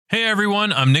Hey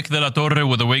everyone, I'm Nick de la Torre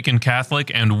with Awaken Catholic,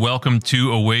 and welcome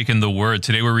to Awaken the Word.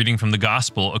 Today we're reading from the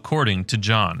Gospel according to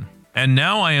John. And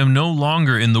now I am no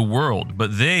longer in the world,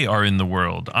 but they are in the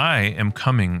world. I am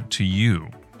coming to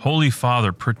you. Holy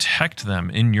Father, protect them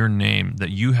in your name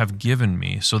that you have given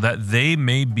me, so that they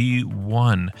may be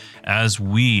one as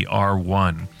we are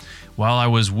one. While I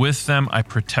was with them, I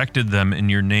protected them in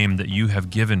your name that you have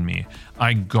given me.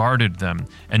 I guarded them,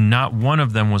 and not one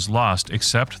of them was lost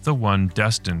except the one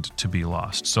destined to be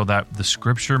lost, so that the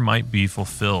scripture might be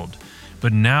fulfilled.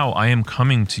 But now I am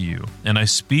coming to you, and I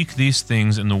speak these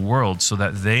things in the world so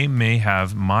that they may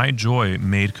have my joy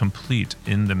made complete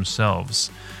in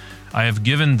themselves. I have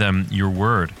given them your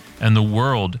word, and the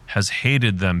world has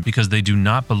hated them because they do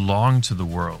not belong to the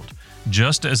world,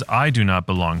 just as I do not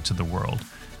belong to the world.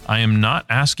 I am not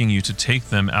asking you to take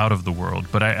them out of the world,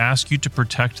 but I ask you to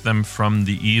protect them from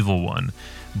the evil one.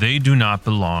 They do not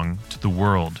belong to the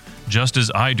world, just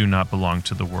as I do not belong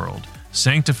to the world.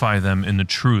 Sanctify them in the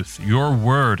truth. Your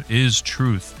word is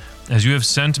truth. As you have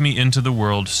sent me into the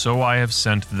world, so I have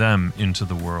sent them into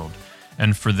the world.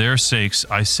 And for their sakes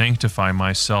I sanctify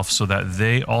myself, so that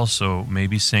they also may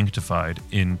be sanctified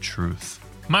in truth.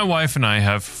 My wife and I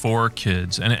have 4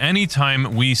 kids, and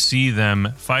anytime we see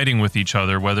them fighting with each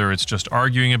other, whether it's just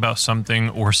arguing about something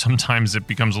or sometimes it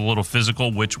becomes a little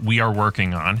physical, which we are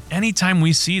working on, anytime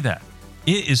we see that,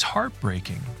 it is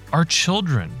heartbreaking. Our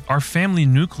children, our family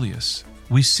nucleus,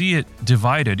 we see it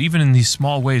divided, even in these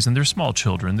small ways, and they're small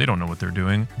children, they don't know what they're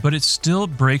doing, but it still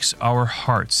breaks our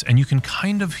hearts, and you can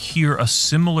kind of hear a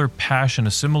similar passion,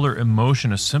 a similar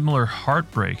emotion, a similar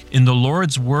heartbreak in the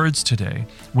Lord's words today.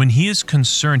 When he is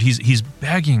concerned, he's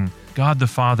begging God the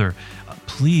Father,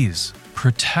 please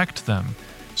protect them,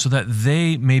 so that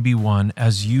they may be one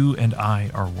as you and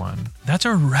I are one. That's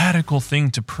a radical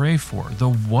thing to pray for, the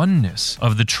oneness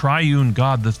of the triune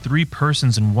God, the 3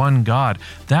 persons in one God.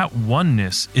 That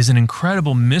oneness is an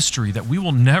incredible mystery that we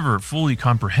will never fully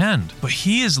comprehend. But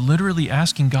he is literally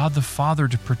asking God the Father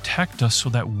to protect us so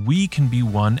that we can be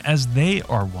one as they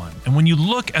are one. And when you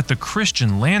look at the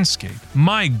Christian landscape,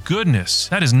 my goodness,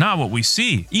 that is not what we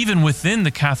see. Even within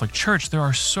the Catholic Church, there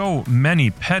are so many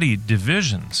petty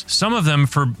divisions, some of them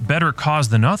for better cause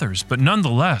than others, but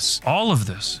nonetheless, all of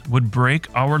this would break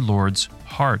our Lord's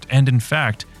heart. And in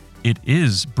fact, it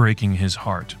is breaking his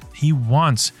heart. He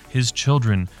wants his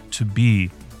children to be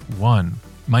one.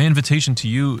 My invitation to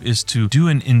you is to do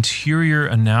an interior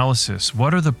analysis.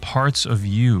 What are the parts of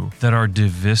you that are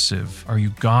divisive? Are you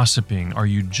gossiping? Are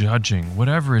you judging?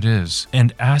 Whatever it is.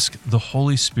 And ask the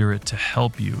Holy Spirit to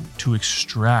help you to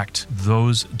extract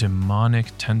those demonic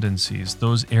tendencies,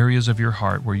 those areas of your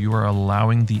heart where you are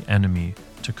allowing the enemy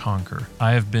to conquer.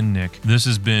 I have been Nick. This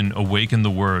has been Awaken the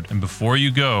Word. And before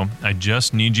you go, I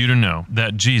just need you to know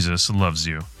that Jesus loves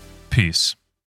you. Peace.